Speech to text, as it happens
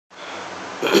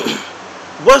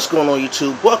What's going on,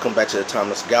 YouTube? Welcome back to the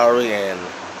Timeless Gallery, and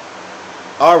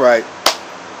alright,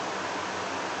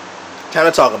 time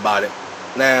to talk about it.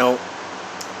 Now,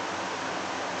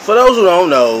 for those who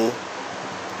don't know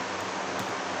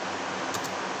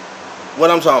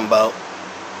what I'm talking about,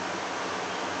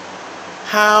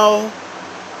 how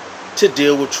to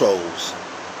deal with trolls.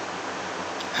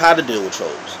 How to deal with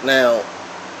trolls. Now,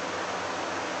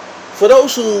 for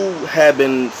those who have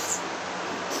been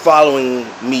following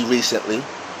me recently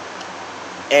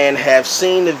and have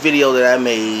seen the video that I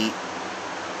made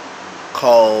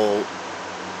called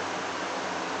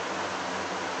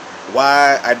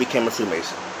Why I Became a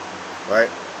Freemason, right?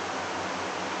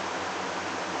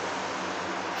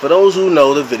 For those who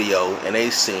know the video and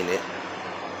they've seen it,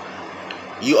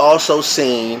 you also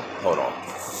seen a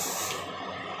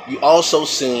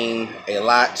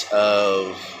lot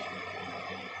of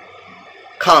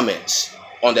comments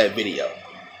on that video.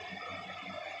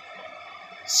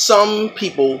 Some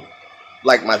people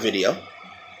like my video.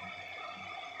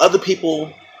 Other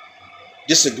people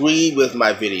disagreed with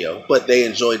my video, but they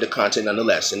enjoyed the content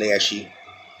nonetheless, and they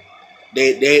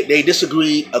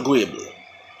disagreed agreeably.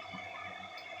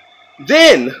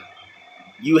 Then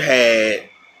you had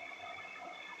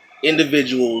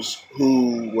individuals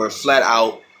who were flat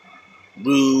out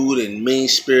rude and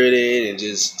mean-spirited and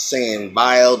just saying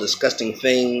vile, disgusting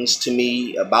things to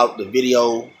me about the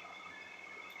video,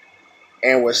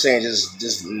 and were saying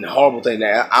just horrible things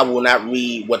that I will not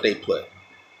read what they put.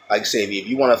 Like I said, if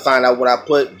you want to find out what I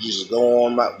put, you just go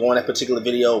on that particular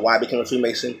video, Why I Became a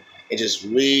Freemason, and just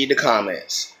read the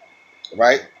comments,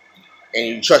 right? And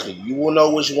you trust me, you will know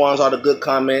which ones are the good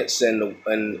comments and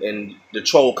the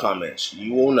troll comments.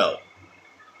 You will know.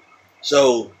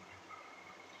 So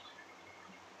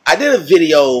I did a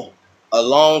video a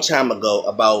long time ago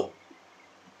about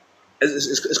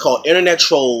it's called Internet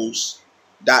Trolls ...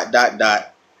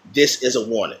 This is a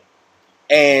warning.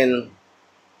 And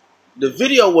the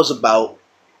video was about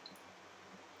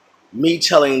me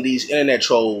telling these internet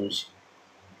trolls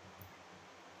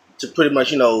to pretty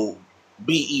much,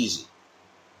 be easy.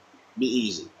 Be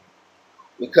easy.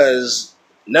 Because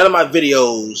none of my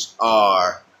videos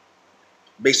are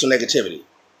based on negativity.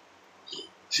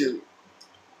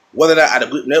 Whether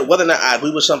or not I agree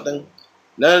with something,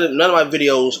 none of my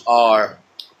videos are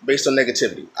based on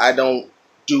negativity. I don't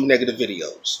do negative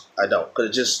videos. I don't,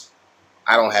 because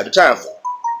I don't have the time for it.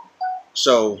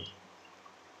 So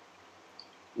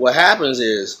what happens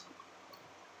is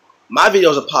my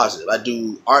videos are positive. I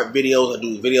do art videos. I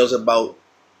do videos about,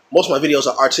 most of my videos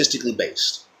are artistically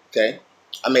based. Okay,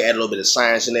 I may add a little bit of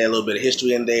science in there, a little bit of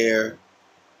history in there,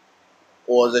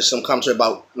 or there's some commentary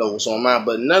about what's on my mind,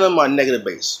 but none of them are negative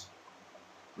based.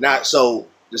 So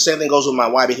the same thing goes with my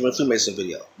Why I Became a Freemason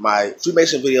video. My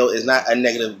Freemason video is not a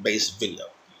negative based video.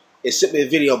 It's simply a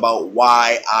video about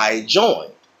why I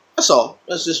joined. That's all.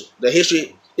 That's just the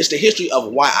history. It's the history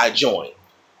of why I joined.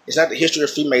 It's not the history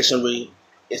of Freemasonry.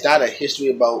 It's not a history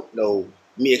about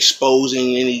me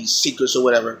exposing any secrets or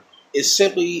whatever. It's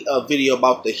simply a video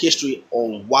about the history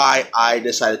on why I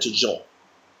decided to join.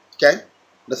 Okay?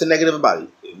 Nothing negative about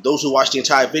it. Those who watch the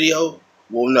entire video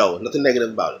will know. Nothing negative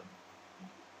about it.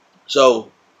 So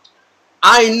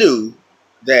I knew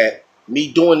that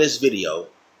me doing this video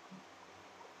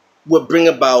would bring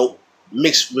about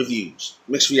mixed reviews,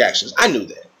 mixed reactions. I knew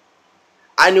that.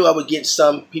 I knew I would get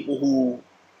some people who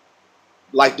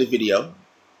liked the video.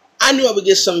 I knew I would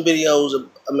get some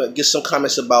get some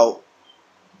comments about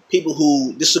people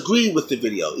who disagreed with the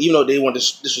video. Even though they weren't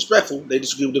disrespectful, they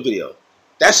disagreed with the video.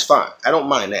 That's fine. I don't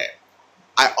mind that.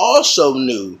 I also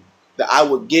knew that I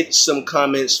would get some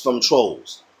comments from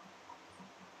trolls.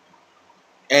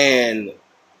 And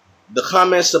the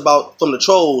comments from the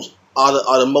trolls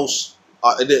are the most,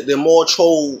 they're more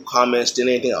troll comments than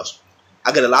anything else.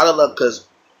 I get a lot of love because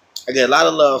I get a lot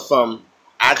of love from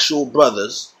actual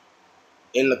brothers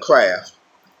in the craft,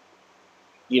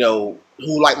 who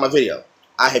like my video.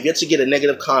 I have yet to get a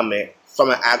negative comment from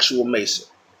an actual Mason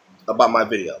about my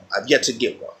video. I've yet to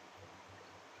get one.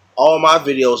 All my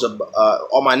videos,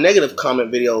 all my negative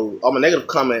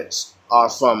comments are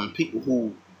from people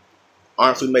who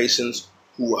aren't Freemasons,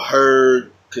 who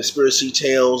heard conspiracy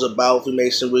tales about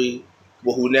Freemasonry,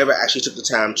 but who never actually took the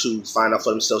time to find out for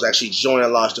themselves, actually join a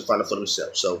lodge to find out for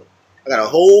themselves. So I got a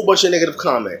whole bunch of negative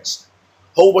comments,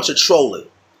 whole bunch of trolling,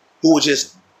 who would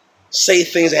just say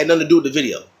things that had nothing to do with the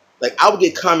video. Like, I would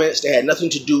get comments that had nothing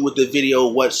to do with the video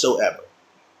whatsoever.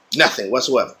 Nothing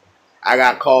whatsoever. I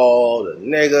got called a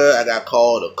nigger, I got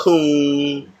called a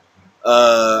coon,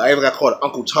 I even got called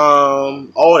Uncle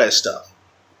Tom, all that stuff.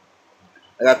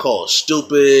 I got called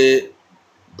stupid,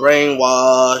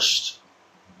 brainwashed,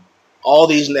 all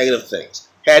these negative things.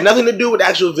 Had nothing to do with the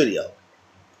actual video.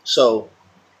 So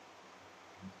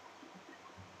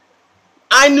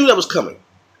I knew that was coming.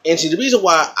 And see, the reason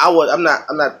why I'm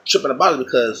not tripping about it,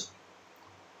 because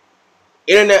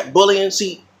internet bullying,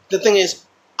 see, the thing is,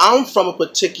 I'm from a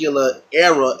particular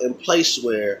era and place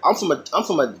where I'm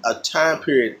from a time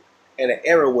period and an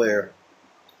era where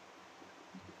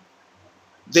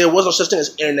there was no such thing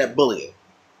as internet bullying.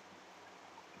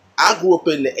 I grew up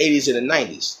in the 80s and the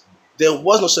 90s. There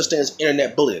was no such thing as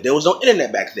internet bullying. There was no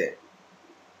internet back then.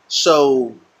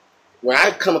 So when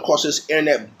I come across this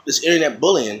internet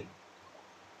bullying,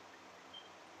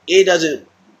 it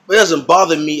doesn't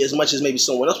bother me as much as maybe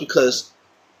someone else, because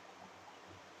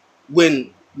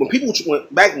when people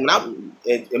back when I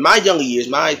in my younger years,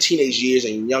 my teenage years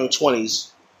and young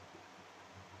 20s,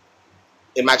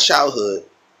 in my childhood,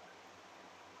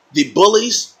 the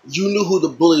bullies, you knew who the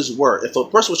bullies were. If a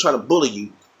person was trying to bully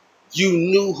you, you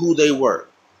knew who they were.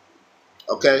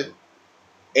 Okay?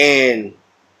 And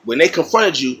when they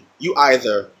confronted you, you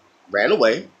either ran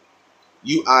away,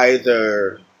 you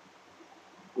either,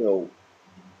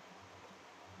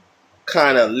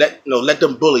 kind of let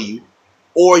them bully you,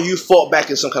 or you fought back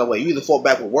in some kind of way. You either fought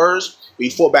back with words or you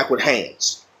fought back with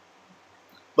hands.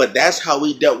 But that's how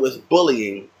we dealt with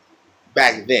bullying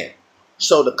back then.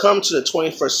 So to come to the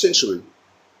 21st century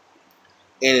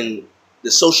in the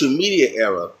social media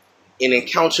era and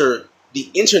encounter the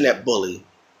internet bully,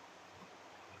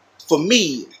 for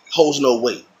me, holds no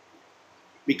weight.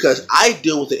 Because I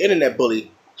deal with the internet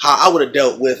bully how I would have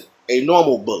dealt with a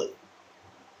normal bully.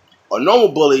 A normal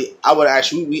bully, I would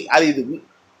actually,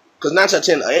 because 9 out of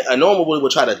 10, a normal bully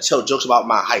would try to tell jokes about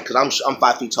my height, because I'm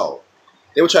 5 feet tall.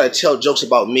 They would try to tell jokes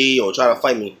about me or try to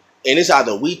fight me. And it's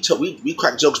either we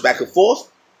crack jokes back and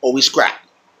forth, or we scrap.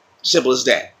 Simple as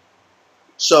that.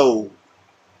 So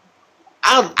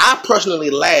I personally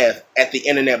laugh at the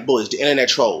internet bullies, the internet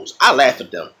trolls. I laugh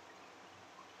at them.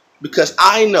 Because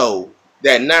I know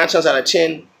that 9 times out of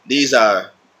 10, these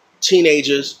are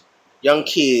teenagers, young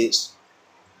kids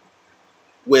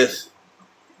with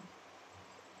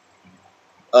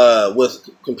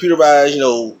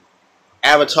computerized,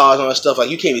 avatars and all that stuff. Like,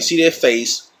 you can't even see their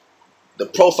face. The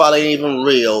profile ain't even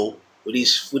real, with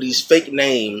these fake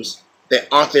names that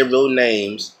aren't their real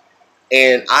names.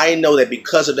 And I know that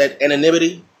because of that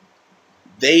anonymity,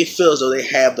 they feel as though they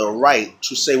have the right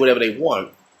to say whatever they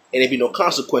want, and there'd be no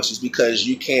consequences, because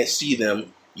you can't see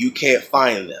them, you can't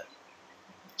find them.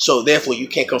 So therefore, you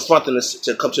can't confront them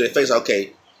to come to their face.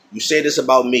 Okay, you say this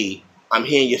about me, I'm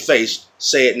here in your face,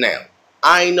 say it now.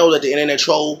 I know that the internet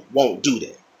troll won't do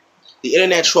that. The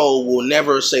internet troll will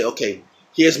never say, okay,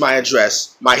 here's my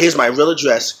address, here's my real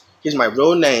address, here's my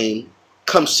real name,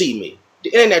 come see me. The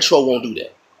internet troll won't do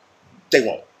that. They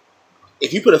won't.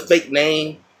 If you put a fake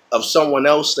name of someone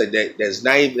else that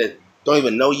don't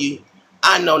even know you,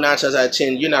 I know 9 times out of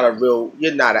 10 you're not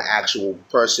an actual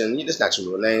person. That's not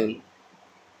your real name.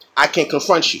 I can't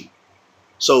confront you.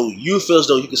 So you feel as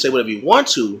though you can say whatever you want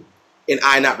to, and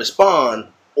I not respond,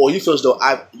 or you feel as though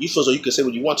you can say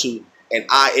what you want to, and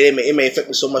it may affect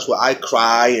me so much where I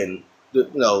cry and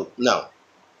no.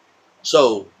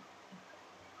 So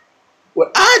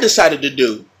what I decided to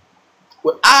do,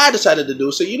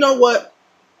 so you know what?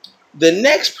 The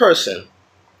next person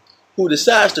who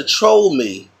decides to troll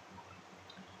me,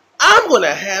 I'm going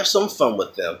to have some fun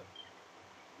with them.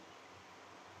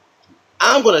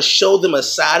 I'm going to show them a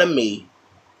side of me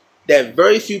that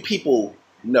very few people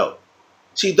know.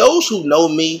 See, those who know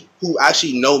me, who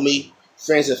actually know me,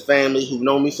 friends and family who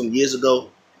know me from years ago,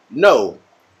 know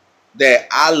that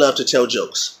I love to tell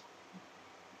jokes.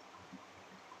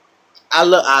 I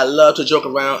love to joke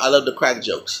around. I love to crack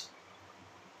jokes.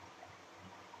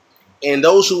 And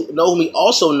those who know me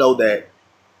also know that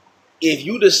if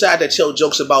you decide to tell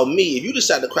jokes about me, if you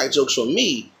decide to crack jokes on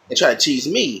me and try to tease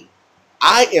me,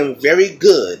 I am very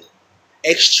good,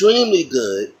 extremely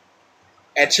good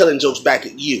at telling jokes back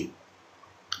at you.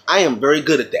 I am very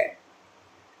good at that.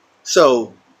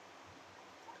 So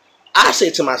I say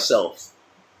to myself,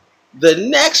 the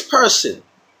next person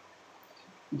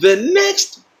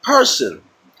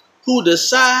who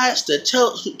decides to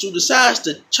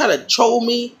try to troll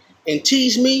me and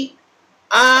tease me,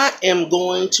 I am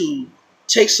going to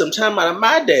take some time out of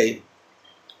my day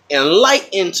and light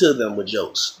into them with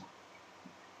jokes.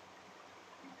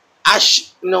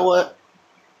 You know what?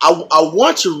 I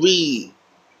want to read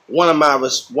one of my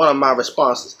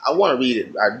responses. I want to read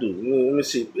it. I do. Let me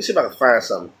see. Let me see if I can find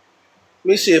something.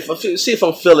 Let me see if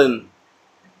I'm feeling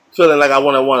like I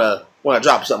want to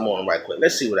drop something on them right quick.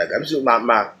 Let's see what I got. Let's see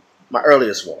my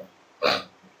earliest one.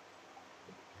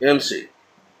 Let me see.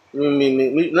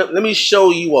 Let me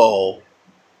show you all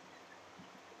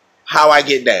how I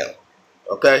get down.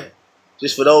 Okay?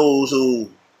 Just for those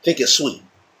who think it's sweet.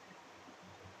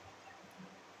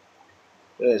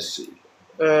 Let's see.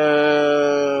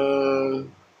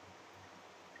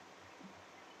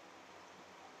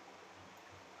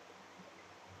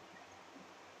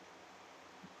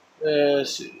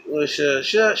 Let's see. Well,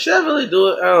 should I really do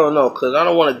it? I don't know, cause I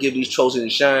don't want to give these trolls any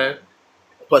shine.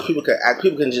 Plus, people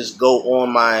can just go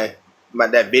on my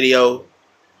that video,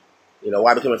 you know,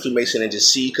 why become a Freemason, and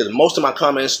just see. Because most of my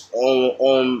comments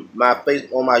on my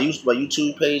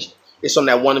YouTube page, it's on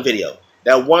that one video.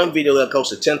 That one video that goes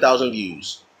to 10,000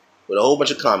 views with a whole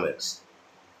bunch of comments.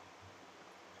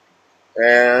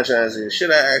 And I'm trying to see,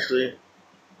 should I actually?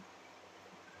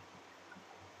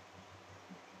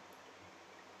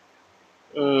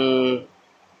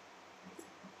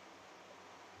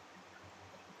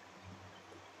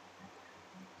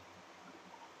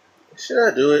 Should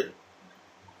I do it?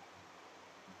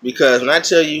 Because when I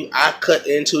tell you I cut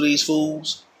into these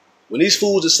fools, when these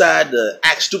fools decide to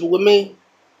act stupid with me,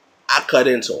 I cut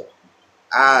into them.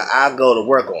 I go to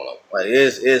work on them. Like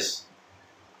it's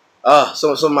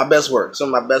some of my best work.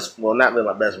 Some of my best, well, not really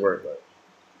my best work, but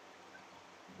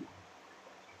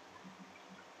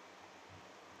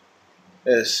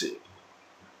let's see.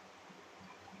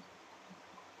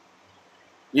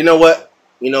 You know what?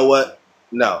 You know what?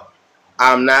 No.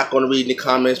 I'm not going to read the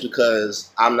comments because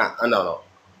I'm not. No.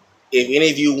 If any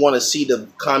of you want to see the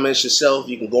comments yourself,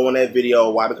 you can go on that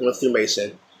video, Why Become a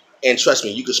Freemason, and trust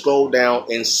me, you can scroll down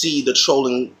and see the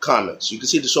trolling comments. You can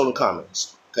see the trolling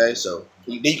comments. Okay, so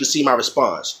then you can see my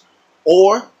response.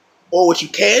 Or what you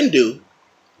can do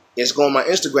is go on my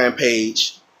Instagram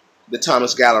page, the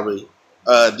Thomas Gallery,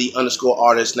 the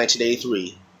 _artist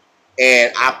 1983,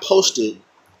 and I posted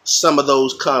some of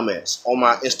those comments on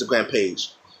my Instagram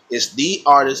page. It's the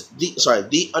 _artist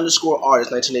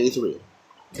 1983.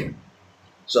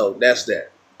 So that's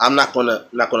that. I'm not gonna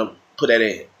put that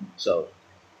in. So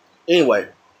anyway,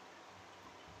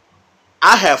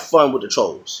 I have fun with the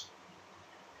trolls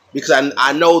because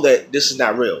I know that this is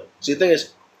not real. See, the thing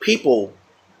is, people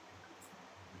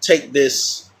take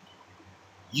this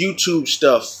YouTube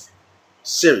stuff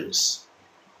serious.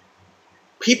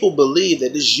 People believe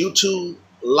that this YouTube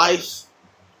life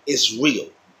is real.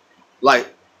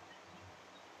 Like,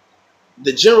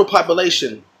 the general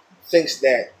population thinks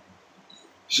that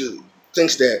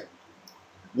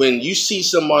when you see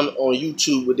someone on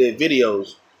YouTube with their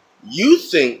videos, you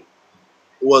think,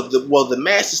 the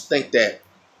masses think that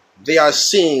they are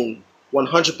seeing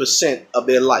 100% of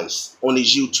their life on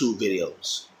these YouTube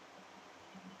videos.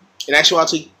 In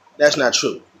actuality, that's not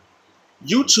true.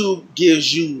 YouTube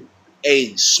gives you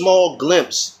a small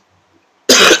glimpse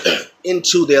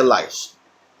into their life.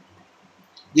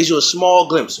 Gives you a small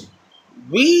glimpse.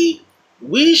 We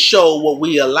show what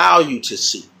we allow you to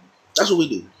see. That's what we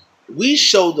do. We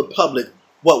show the public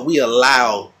what we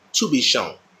allow to be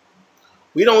shown.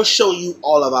 We don't show you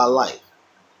all of our life.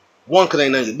 One, because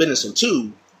ain't none of your business, and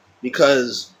two,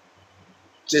 because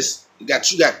just you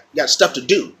got stuff to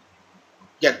do.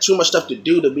 You got too much stuff to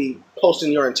do to be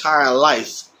posting your entire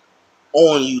life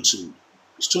on YouTube.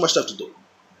 It's too much stuff to do.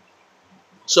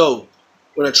 So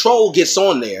when a troll gets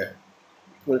on there,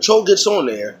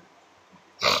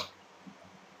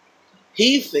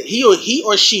 he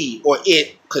or she or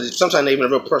it, because sometimes they're even a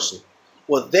real person,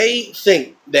 well, they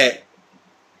think that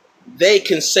they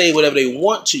can say whatever they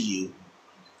want to you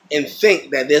and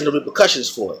think that there's no repercussions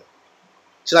for it.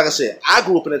 So like I said, I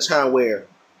grew up in a time where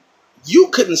you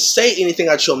couldn't say anything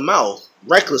out your mouth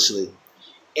recklessly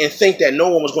and think that no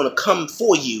one was going to come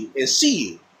for you and see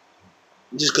you.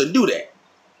 You just couldn't do that.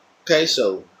 Okay,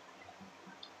 so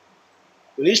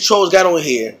when these trolls got on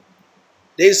here,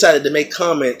 they decided to make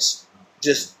comments,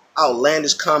 just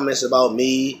outlandish comments about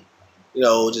me, you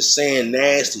know, just saying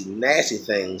nasty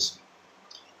things.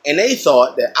 And they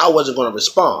thought that I wasn't going to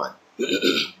respond.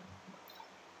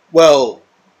 Well,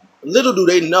 little do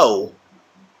they know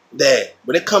that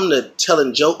when it comes to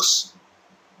telling jokes,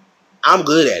 I'm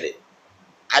good at it.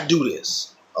 I do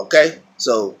this. Okay?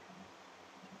 So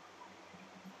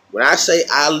when I say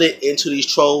I lit into these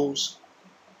trolls,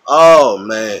 oh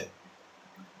man,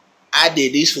 I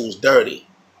did these fools dirty.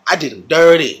 I did them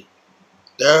dirty.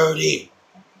 Dirty.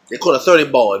 They caught a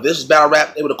 30 ball. If this was battle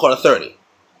rap, they would have caught a 30.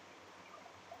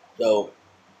 So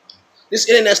this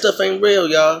internet stuff ain't real,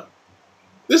 y'all.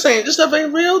 This stuff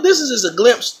ain't real. This is just a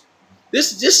glimpse.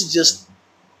 This is just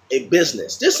a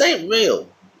business. This ain't real.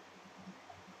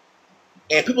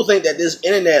 And people think that this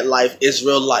internet life is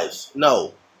real life.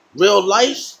 No. Real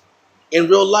life, in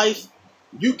real life,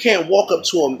 you can't walk up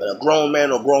to a grown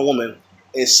man or grown woman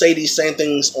and say these same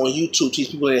things on YouTube to these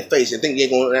people in their face and think they're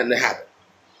going to nothing to happen.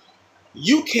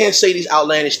 You can't say these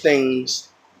outlandish things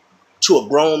to a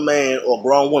grown man or a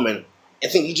grown woman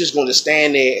and think you're just going to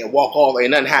stand there and walk off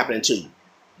and nothing happening to you.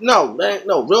 No, man,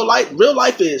 no. Real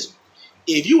life is,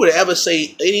 if you would ever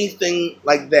say anything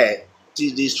like that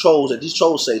to these trolls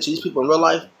say to these people in real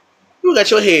life, you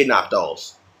got your head knocked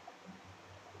off.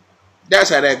 That's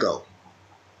how that go.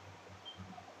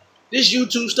 This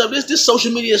YouTube stuff, this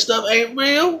social media stuff ain't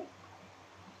real.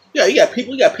 Yeah, you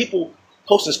got people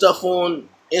posting stuff on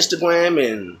Instagram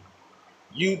and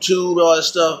YouTube, all that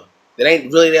stuff that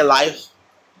ain't really their life.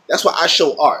 That's why I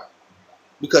show art,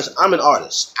 because I'm an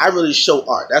artist. I really show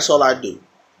art. That's all I do.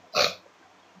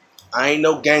 I ain't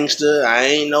no gangster. I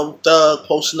ain't no thug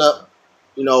posting up,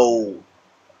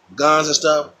 guns and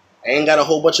stuff. I ain't got a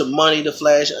whole bunch of money to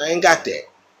flash. I ain't got that.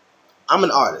 I'm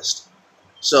an artist.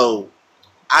 So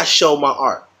I show my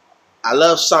art. I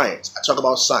love science. I talk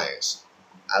about science.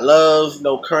 I love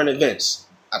current events.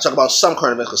 I talk about some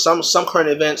current events, because some current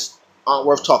events aren't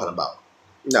worth talking about.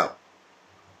 No.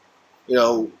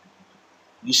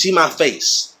 You see my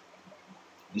face.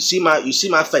 You see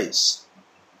my face.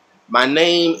 My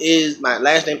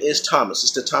last name is Thomas.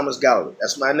 It's the Thomas Gallery.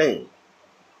 That's my name.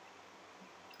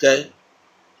 Okay?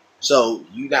 So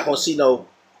you're not gonna see no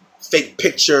fake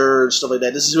pictures, stuff like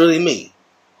that. This is really me.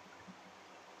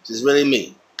 This is really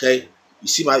me. Okay? You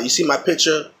see my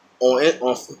picture on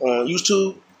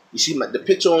YouTube. You see the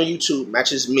picture on YouTube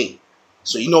matches me.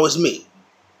 So you know it's me.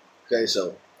 Okay,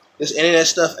 so this internet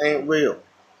stuff ain't real.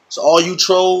 So all you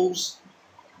trolls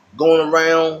going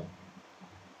around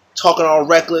talking all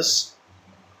reckless,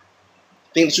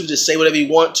 think that you can just say whatever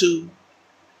you want to and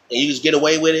you just get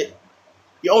away with it,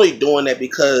 you're only doing that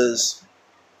because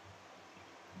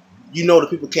you know that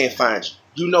people can't find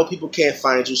you. You know people can't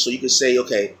find you, so you can say,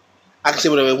 okay, I can say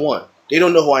whatever I want. They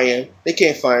don't know who I am. They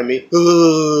can't find me.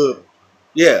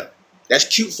 Yeah, that's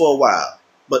cute for a while.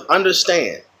 But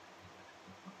understand,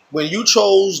 when you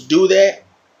trolls do that,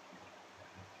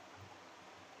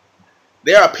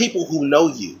 there are people who know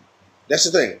you. That's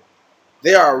the thing.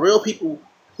 There are real people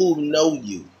who know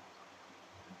you.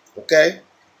 Okay?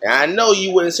 And I know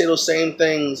you wouldn't say those same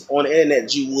things on the internet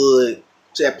that you would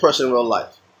to that person in real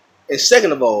life. And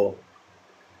second of all,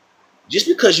 just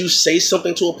because you say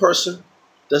something to a person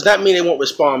does not mean they won't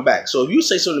respond back. So if you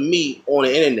say something to me on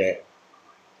the internet,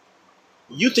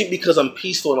 you think because I'm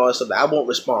peaceful and all that stuff that I won't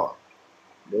respond.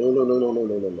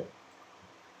 No.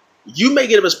 You may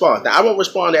get a response. Now, I won't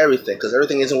respond to everything because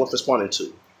everything isn't worth responding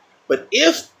to. But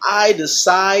if I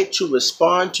decide to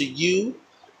respond to you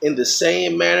in the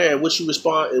same manner in which you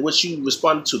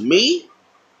responded to me,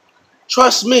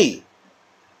 trust me,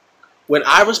 when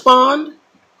I respond,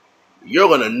 you're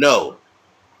gonna know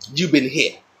you've been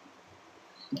hit.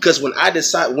 Because when I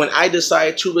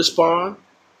decide to respond,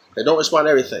 I don't respond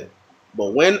to everything.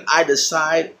 But when I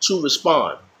decide to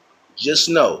respond, just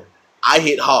know I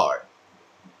hit hard.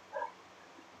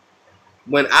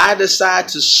 When I decide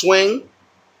to swing,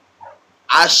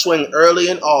 I swing early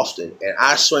and often, and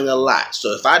I swing a lot.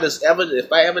 So if I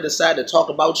ever decide to talk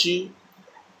about you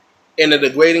in a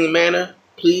degrading manner,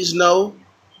 please know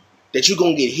that you're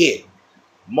gonna get hit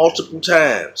multiple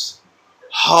times,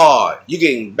 hard. You're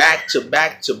getting back to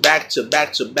back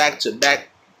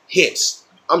hits.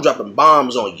 I'm dropping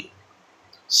bombs on you,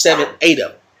 7, 8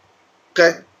 of them.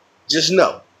 Okay, just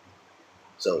know.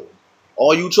 So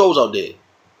all you trolls out there,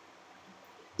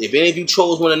 if any of you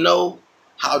trolls want to know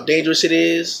how dangerous it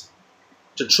is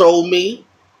to troll me,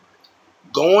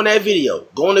 go on that video.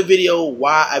 Go on the video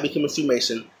why I became a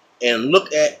Freemason and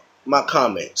look at my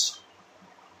comments.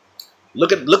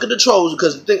 Look at the trolls,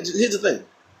 because here's the thing.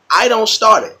 I don't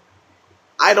start it.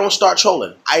 I don't start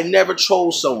trolling. I never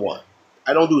troll someone.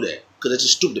 I don't do that because it's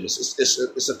just stupid.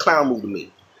 It's a clown move to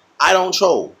me. I don't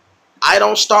troll. I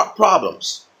don't start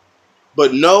problems.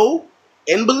 But know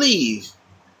and believe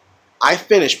I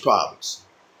finish problems.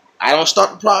 I don't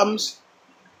start the problems.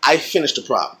 I finish the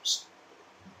problems.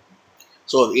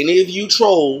 So if any of you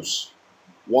trolls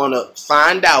want to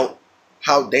find out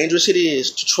how dangerous it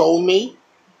is to troll me,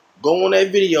 go on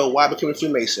that video why I became a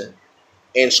Freemason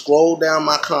and scroll down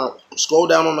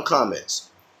on the comments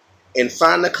and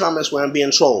find the comments where I'm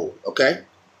being trolled. Okay,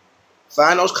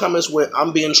 find those comments where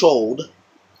I'm being trolled,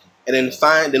 and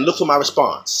then look for my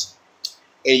response,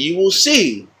 and you will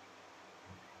see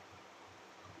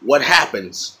what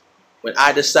happens when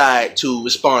I decide to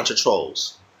respond to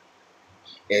trolls.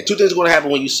 And two things are going to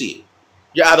happen when you see it.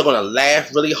 You're either going to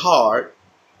laugh really hard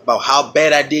about how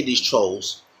bad I did these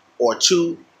trolls, or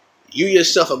two, you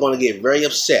yourself are going to get very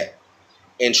upset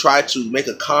and try to make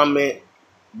a comment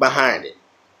behind it.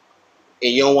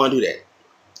 And you don't want to do that.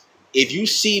 if you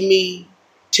see me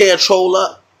tear a troll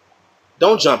up,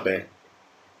 don't jump in.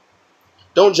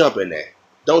 Don't jump in there.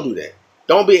 Don't do that.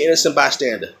 Don't be an innocent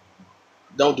bystander.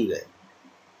 Don't do that.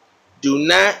 Do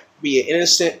not be an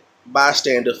innocent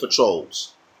bystander for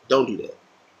trolls. Don't do that.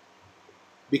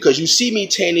 Because you see me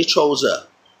tearing these trolls up.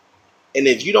 And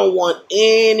if you don't want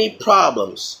any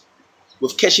problems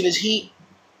with catching this heat,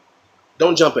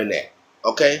 don't jump in there.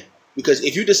 Okay? Because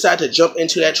if you decide to jump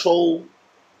into that troll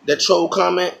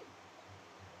comment,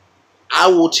 I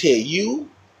will tear you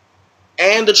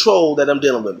and the troll that I'm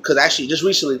dealing with. Because actually, just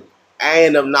recently, I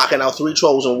ended up knocking out 3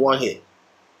 trolls in one hit.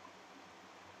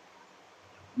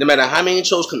 No matter how many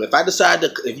trolls come,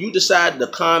 if you decide to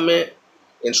comment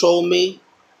and troll me,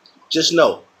 just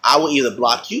know I will either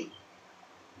block you.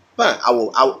 Fine, I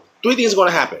will. 3 things are going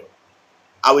to happen.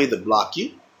 I will either block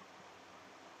you.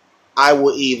 I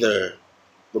will either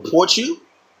report you,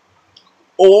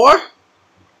 or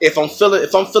if I'm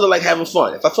feeling like having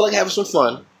fun, if I feel like having some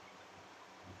fun,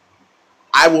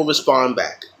 I will respond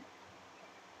back.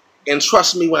 And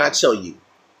trust me when I tell you,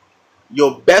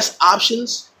 your best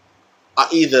options are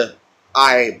either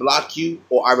I block you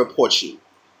or I report you.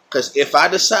 Because if I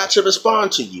decide to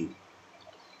respond to you,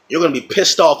 you're going to be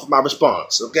pissed off with my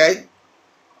response, okay?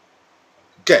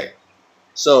 Okay.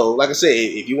 So, like I said,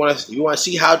 if you want to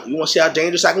see how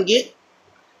dangerous I can get,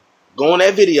 go on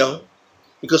that video,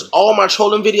 because all of my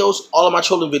trolling videos on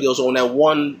that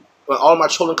one, all of my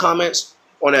trolling comments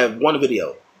on that one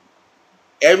video.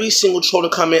 Every single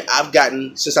trolling comment I've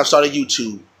gotten since I've started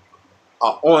YouTube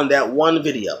are on that one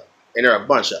video, and there are a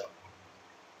bunch of them.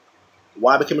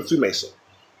 Why I became a Freemason.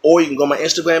 Or you can go on my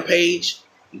Instagram page,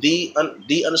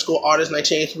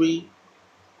 the_artist1983,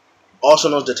 also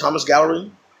known as the Thomas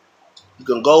Gallery. You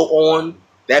can go on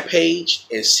that page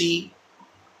and see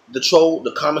the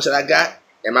comments that I got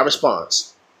and my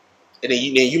response. And then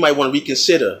you might want to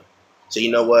reconsider. So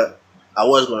you know what? I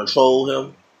was going to troll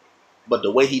him, but the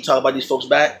way he talked about these folks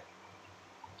back,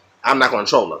 I'm not going to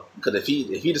troll him. Because if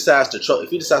he decides to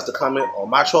comment on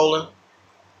my trolling,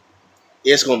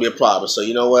 it's going to be a problem. So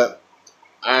you know what?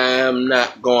 I'm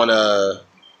not gonna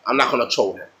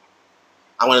troll him.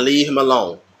 I'm gonna leave him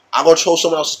alone. I'll go troll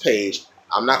someone else's page.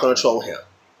 I'm not gonna troll him,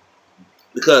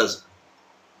 because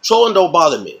trolling don't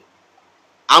bother me.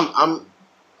 I'm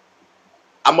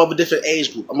of a different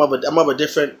age group. I'm of a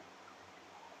different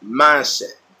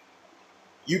mindset.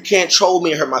 You can't troll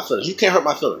me and hurt my feelings. You can't hurt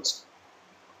my feelings.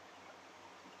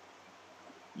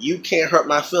 You can't hurt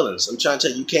my feelings. I'm trying to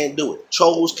tell you, you can't do it.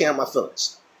 Trolls can't hurt my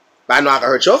feelings. But I know I can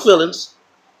hurt your feelings.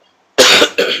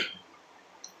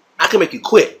 I can make you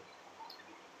quit.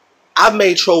 I've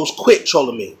made trolls quit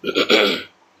trolling me.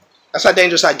 That's how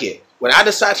dangerous I get. When I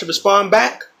decide to respond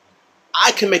back,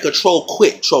 I can make a troll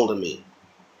quit trolling me.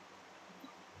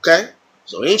 Okay?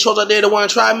 So any trolls out there that want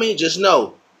to try me, just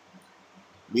know.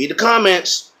 Read the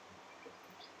comments.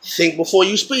 Think before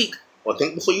you speak. Or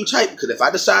think before you type. Because if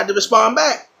I decide to respond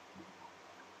back,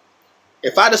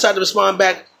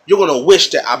 you're going to wish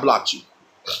that I blocked you.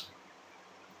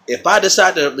 If I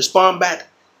decide to respond back,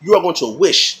 you are going to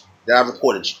wish that I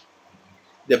reported you.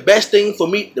 The best thing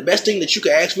that you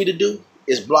can ask me to do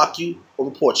is block you or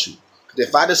report you. Because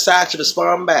if I decide to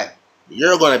respond back,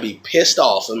 you're going to be pissed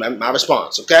off in my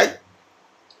response, okay?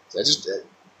 So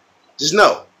just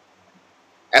know.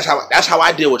 That's how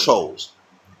I deal with trolls.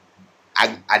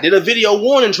 I did a video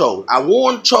warning trolls. I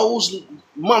warned trolls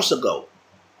months ago.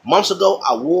 Months ago,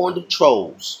 I warned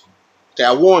trolls. Okay,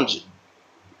 I warned you.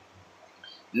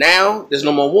 Now, there's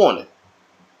no more warning.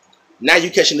 Now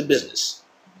you're catching the business.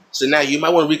 So now you might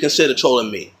want to reconsider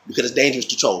trolling me, because it's dangerous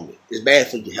to troll me. It's bad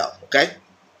for your health, okay?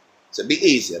 So be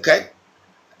easy, okay?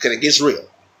 Because it gets real.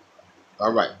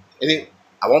 All right. And then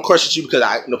I won't curse at you, because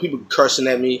I know people cursing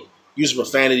at me, using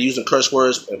profanity, using curse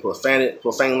words and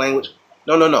profane language.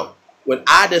 No. When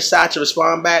I decide to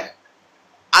respond back,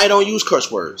 I don't use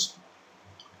curse words.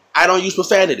 I don't use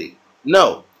profanity.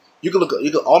 No. You can look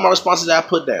at all my responses that I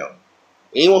put down.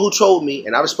 Anyone who trolled me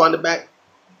and I responded back,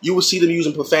 you will see them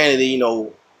using profanity,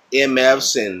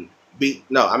 MFs and beat.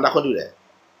 No, I'm not going to do that.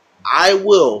 I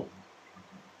will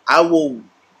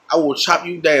chop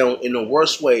you down in the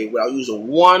worst way without using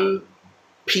one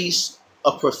piece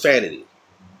of profanity.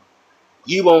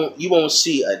 You won't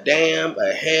see a damn,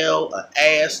 a hell, a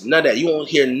ass, none of that. You won't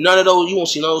hear none of those. You won't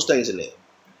see none of those things in there.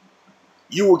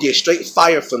 You will get straight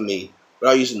fire from me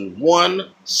without using one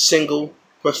single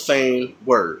profane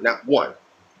word. Not one.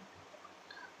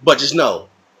 But just know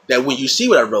that when you see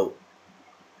what I wrote,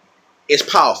 it's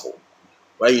powerful.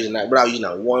 Without using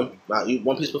one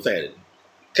piece of profanity.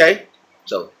 Okay?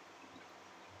 So,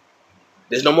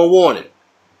 there's no more warning.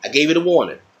 I gave you the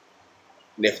warning.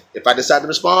 And if I decide to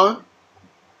respond,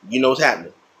 you know what's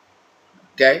happening.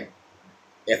 Okay?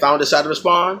 If I don't decide to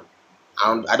respond,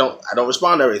 I don't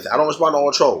respond to everything. I don't respond to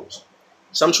all trolls.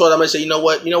 Some trolls I might say, you know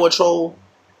what, troll?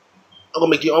 I'm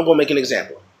gonna make an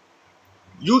example.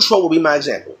 You troll will be my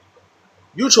example.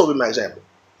 You troll will be my example.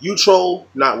 You troll,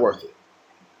 not worth it.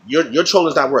 Your troll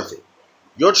is not worth it.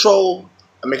 Your troll,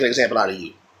 I'm making an example out of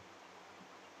you.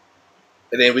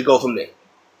 And then we go from there.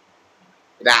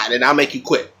 Then I'll make you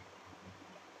quit.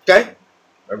 Okay?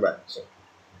 Alright. So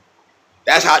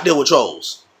that's how I deal with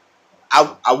trolls.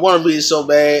 I want to read it so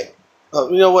bad.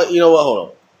 You know what? Hold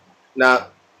on. No.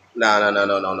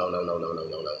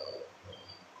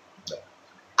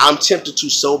 I'm tempted to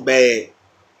so bad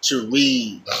to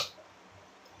read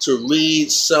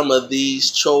some of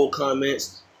these troll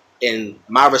comments and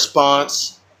my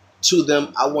response to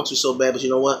them. I want to so bad, but you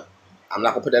know what? I'm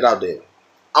not gonna put that out there.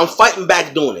 I'm fighting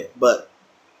back doing it, but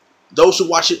those who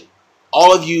watch it,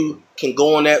 all of you can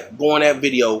go on that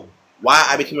video, Why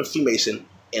I Became a Freemason,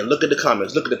 and look at the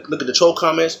comments. Look at the troll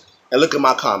comments and look at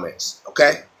my comments.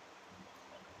 Okay?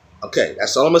 Okay,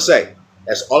 that's all I'm gonna say.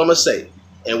 That's all I'm gonna say.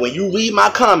 And when you read my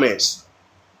comments,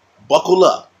 buckle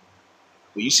up.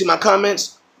 When you see my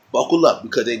comments, buckle up,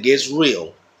 because it gets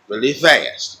real really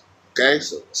fast. Okay?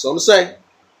 So that's all I'm gonna say.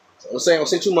 That's all I'm gonna say. I don't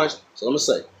say too much. That's all I'm gonna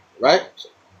say. Right? So,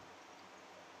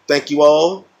 thank you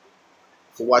all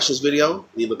for watching this video.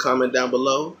 Leave a comment down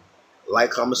below.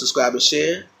 Like, comment, subscribe, and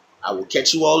share. I will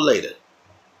catch you all later.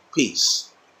 Peace.